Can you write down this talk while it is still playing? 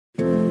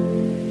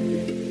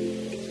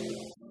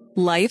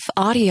Life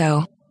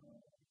Audio.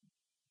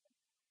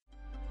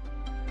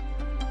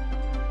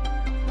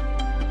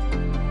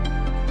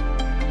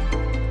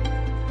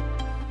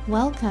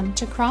 Welcome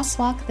to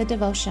Crosswalk the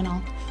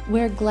Devotional.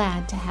 We're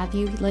glad to have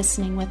you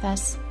listening with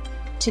us.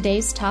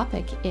 Today's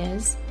topic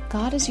is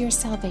God is your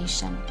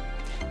salvation.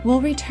 We'll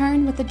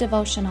return with the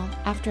devotional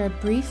after a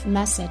brief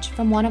message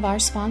from one of our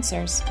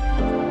sponsors.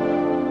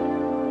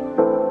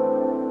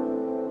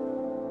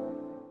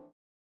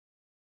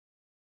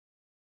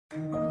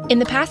 In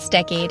the past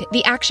decade,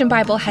 the Action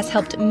Bible has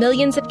helped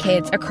millions of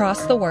kids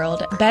across the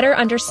world better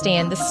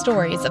understand the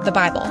stories of the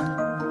Bible.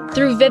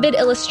 Through vivid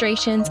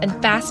illustrations and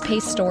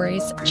fast-paced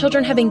stories,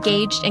 children have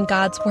engaged in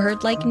God's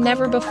Word like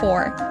never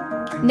before.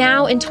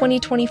 Now, in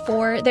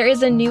 2024, there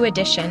is a new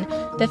edition,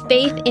 the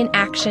Faith in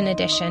Action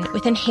Edition,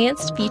 with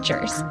enhanced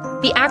features.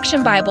 The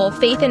Action Bible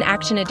Faith in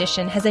Action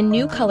Edition has a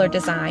new color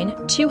design,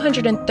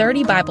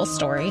 230 Bible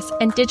stories,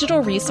 and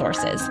digital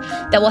resources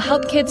that will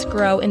help kids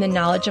grow in the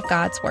knowledge of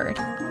God's Word.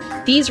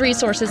 These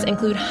resources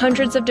include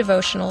hundreds of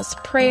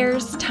devotionals,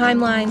 prayers,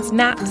 timelines,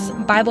 maps,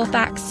 Bible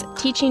facts,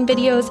 teaching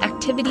videos,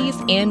 activities,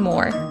 and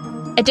more.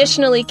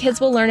 Additionally, kids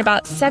will learn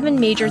about 7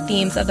 major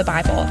themes of the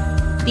Bible.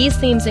 These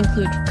themes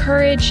include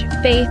courage,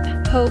 faith,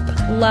 hope,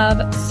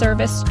 love,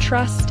 service,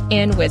 trust,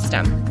 and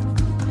wisdom.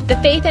 The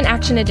Faith in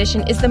Action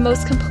Edition is the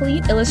most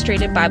complete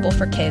illustrated Bible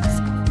for kids.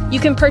 You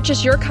can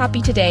purchase your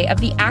copy today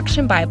of the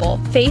Action Bible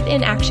Faith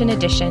in Action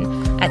Edition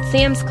at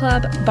Sam's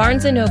Club,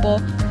 Barnes & Noble,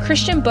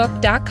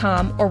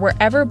 ChristianBook.com, or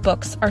wherever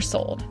books are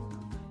sold.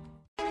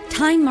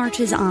 Time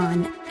marches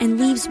on and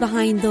leaves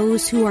behind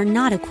those who are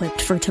not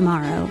equipped for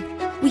tomorrow.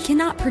 We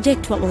cannot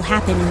predict what will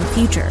happen in the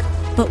future,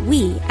 but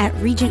we at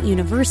Regent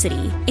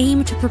University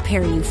aim to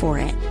prepare you for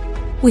it.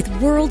 With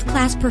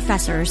world-class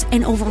professors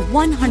and over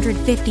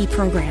 150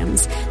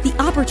 programs, the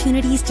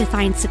opportunities to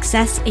find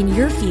success in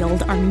your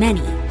field are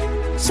many.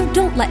 So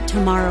don't let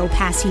tomorrow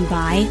pass you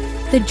by.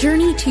 The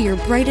journey to your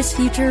brightest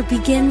future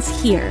begins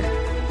here.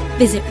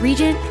 Visit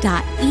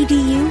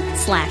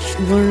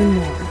regent.edu/learn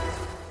more.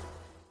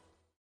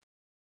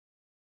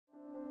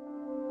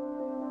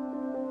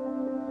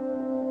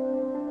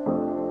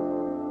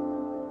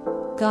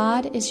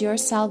 God is your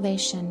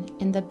salvation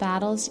in the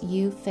battles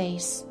you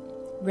face.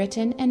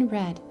 Written and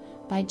read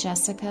by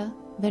Jessica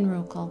Van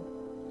Roekel.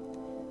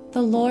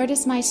 The Lord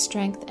is my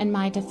strength and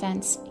my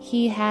defense.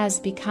 He has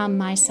become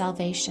my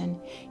salvation.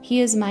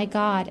 He is my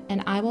God,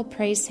 and I will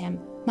praise him,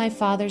 my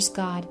Father's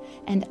God,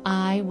 and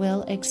I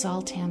will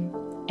exalt him.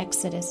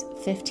 Exodus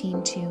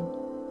 15:2.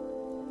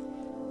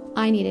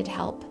 I needed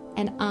help,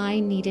 and I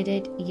needed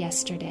it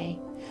yesterday.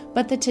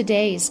 But the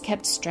todays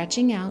kept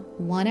stretching out,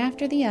 one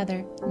after the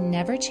other,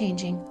 never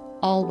changing,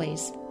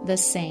 always the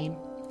same.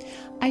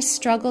 I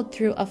struggled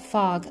through a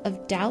fog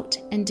of doubt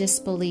and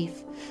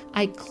disbelief.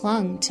 I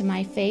clung to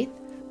my faith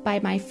by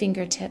my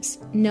fingertips,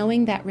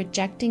 knowing that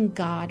rejecting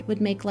God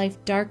would make life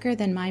darker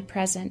than my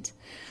present.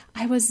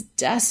 I was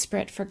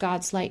desperate for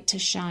God's light to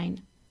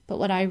shine, but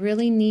what I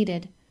really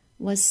needed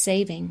was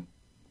saving.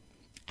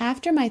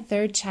 After my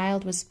 3rd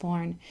child was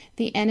born,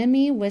 the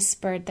enemy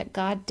whispered that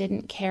God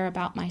didn't care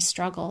about my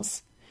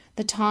struggles.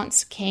 The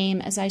taunts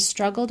came as I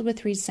struggled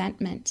with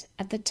resentment.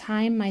 At the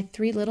time, my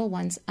 3 little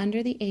ones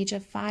under the age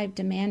of 5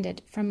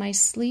 demanded from my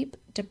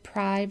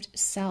sleep-deprived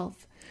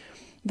self.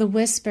 The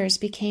whispers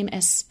became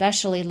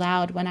especially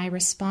loud when I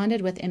responded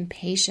with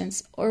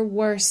impatience, or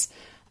worse,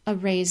 a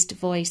raised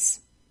voice.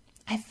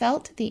 I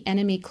felt the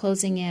enemy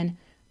closing in,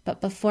 but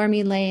before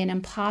me lay an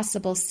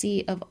impossible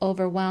sea of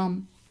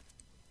overwhelm.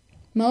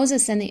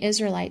 Moses and the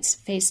Israelites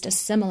faced a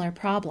similar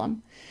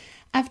problem.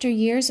 After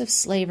years of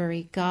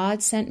slavery,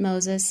 God sent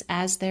Moses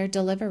as their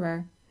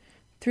deliverer.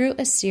 Through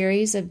a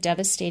series of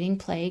devastating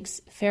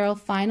plagues, Pharaoh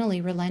finally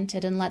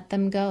relented and let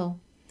them go.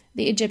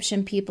 The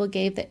Egyptian people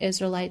gave the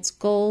Israelites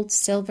gold,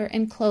 silver,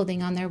 and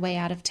clothing on their way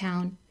out of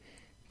town.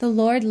 The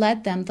Lord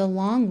led them the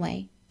long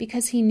way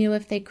because he knew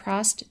if they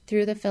crossed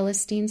through the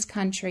Philistines'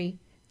 country,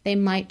 they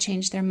might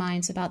change their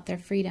minds about their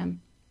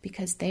freedom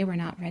because they were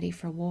not ready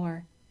for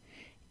war.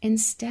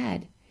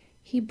 Instead,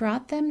 he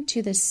brought them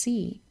to the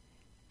sea,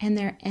 and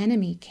their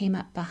enemy came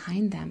up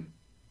behind them.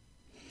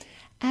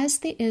 As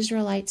the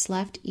Israelites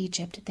left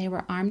Egypt, they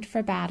were armed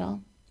for battle.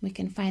 We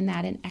can find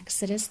that in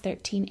Exodus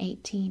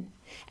 13:18,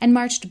 and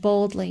marched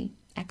boldly,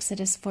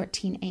 Exodus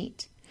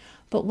 14:8.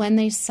 But when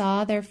they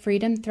saw their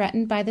freedom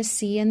threatened by the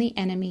sea and the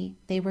enemy,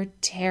 they were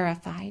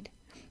terrified.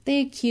 They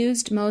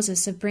accused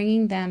Moses of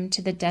bringing them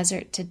to the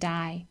desert to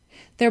die.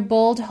 Their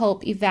bold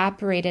hope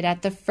evaporated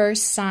at the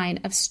first sign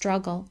of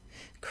struggle.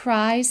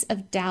 Cries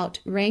of doubt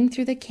rang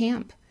through the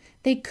camp.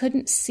 They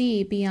couldn't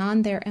see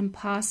beyond their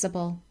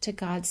impossible to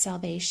God's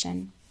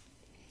salvation.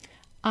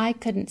 I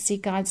couldn't see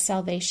God's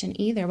salvation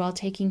either while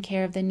taking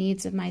care of the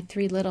needs of my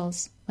 3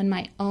 littles when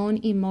my own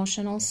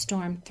emotional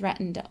storm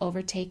threatened to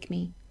overtake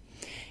me.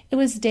 It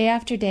was day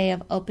after day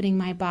of opening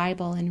my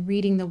Bible and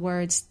reading the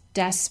words,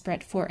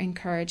 desperate for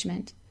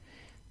encouragement.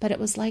 But it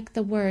was like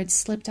the words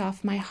slipped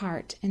off my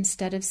heart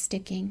instead of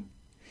sticking.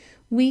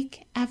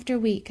 Week after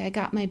week, I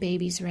got my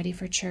babies ready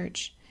for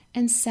church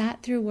and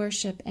sat through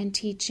worship and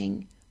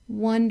teaching,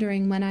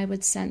 wondering when I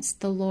would sense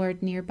the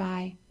Lord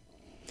nearby.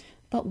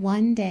 But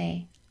one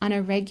day, on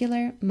a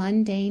regular,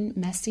 mundane,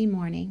 messy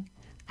morning,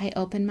 I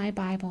opened my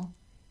Bible,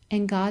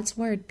 and God's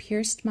Word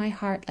pierced my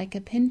heart like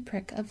a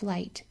pinprick of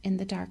light in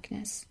the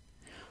darkness.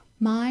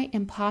 My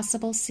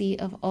impossible sea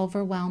of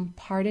overwhelm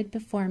parted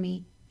before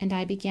me, and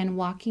I began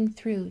walking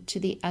through to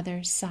the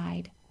other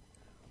side.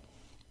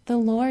 The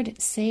Lord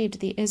saved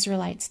the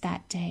Israelites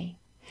that day.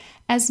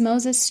 As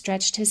Moses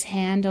stretched his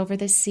hand over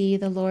the sea,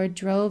 the Lord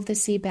drove the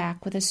sea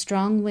back with a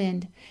strong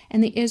wind,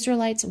 and the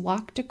Israelites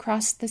walked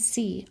across the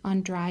sea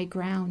on dry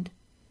ground.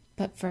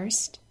 But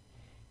first,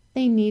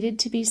 they needed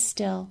to be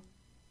still,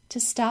 to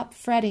stop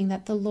fretting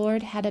that the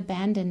Lord had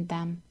abandoned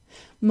them.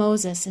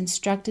 Moses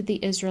instructed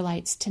the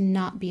Israelites to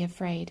not be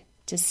afraid,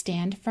 to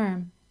stand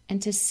firm,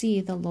 and to see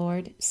the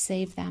Lord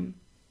save them.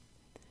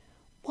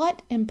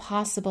 What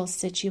impossible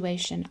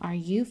situation are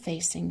you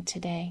facing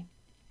today?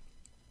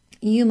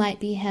 You might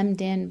be hemmed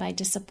in by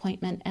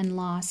disappointment and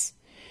loss.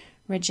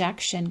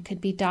 Rejection could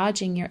be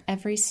dodging your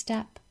every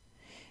step.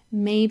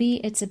 Maybe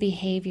it's a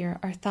behavior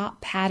or thought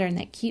pattern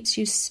that keeps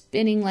you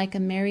spinning like a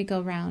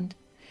merry-go-round.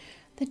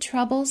 The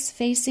troubles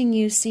facing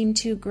you seem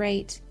too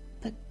great,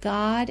 but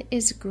God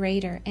is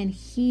greater and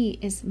He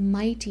is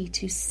mighty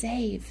to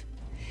save.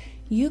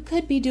 You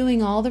could be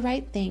doing all the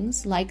right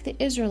things like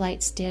the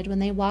Israelites did when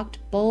they walked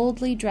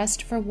boldly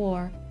dressed for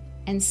war,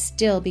 and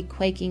still be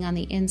quaking on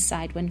the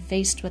inside when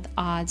faced with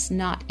odds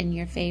not in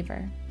your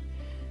favor.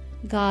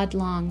 God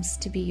longs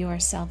to be your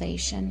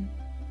salvation.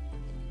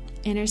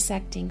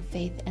 Intersecting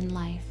faith and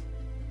life.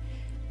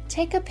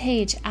 Take a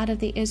page out of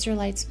the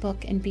Israelites'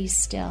 book and be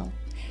still.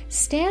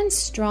 Stand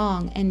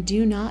strong and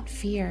do not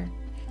fear.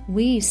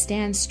 We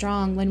stand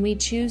strong when we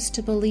choose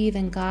to believe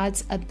in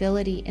God's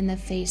ability in the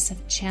face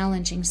of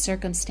challenging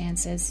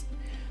circumstances.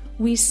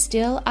 We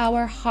still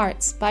our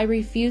hearts by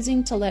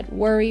refusing to let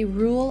worry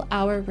rule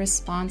our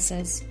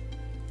responses.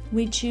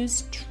 We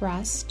choose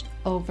trust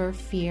over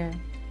fear.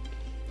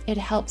 It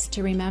helps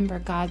to remember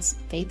God's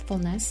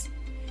faithfulness.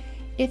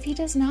 If He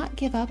does not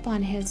give up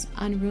on His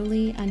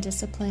unruly,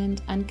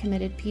 undisciplined,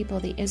 uncommitted people,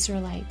 the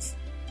Israelites,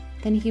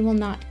 then He will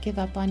not give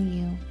up on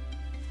you.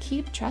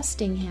 Keep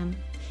trusting Him.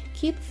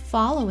 Keep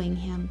following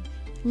Him.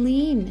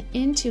 Lean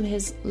into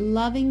His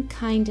loving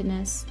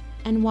kindness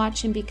and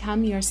watch Him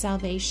become your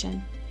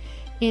salvation.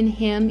 In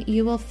Him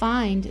you will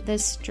find the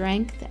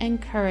strength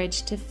and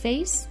courage to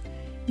face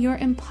your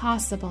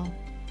impossible,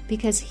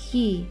 because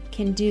He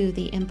can do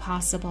the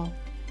impossible,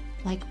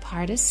 like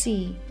part a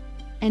sea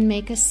and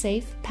make a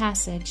safe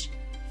passage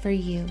for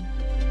you.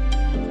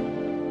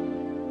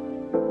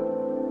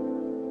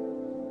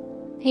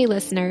 Hey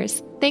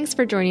listeners, thanks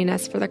for joining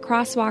us for the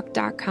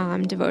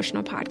Crosswalk.com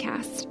devotional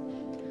podcast.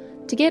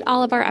 To get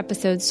all of our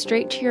episodes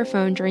straight to your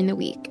phone during the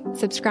week,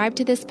 subscribe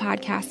to this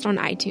podcast on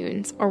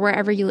iTunes or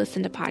wherever you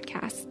listen to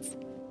podcasts.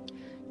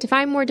 To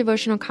find more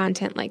devotional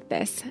content like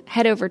this,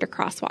 head over to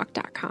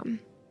Crosswalk.com.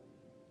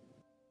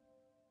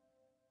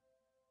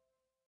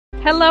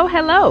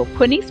 Hello,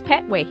 Quinice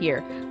Petway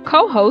here,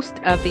 co-host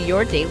of the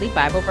Your Daily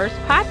Bible Verse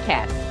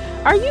podcast.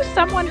 Are you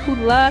someone who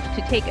loves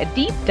to take a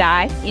deep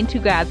dive into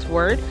God's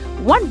Word,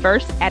 one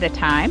verse at a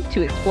time,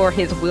 to explore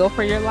His will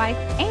for your life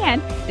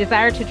and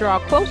desire to draw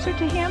closer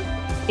to Him?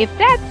 If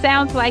that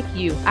sounds like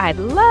you, I'd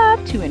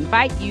love to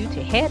invite you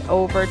to head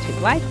over to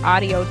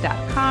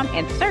lifeaudio.com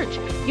and search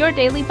Your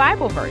Daily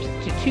Bible Verse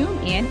to tune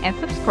in and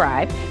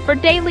subscribe for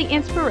daily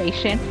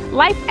inspiration,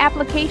 life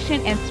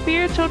application, and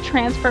spiritual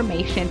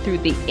transformation through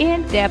the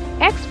in-depth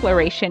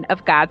exploration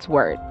of God's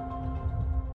Word.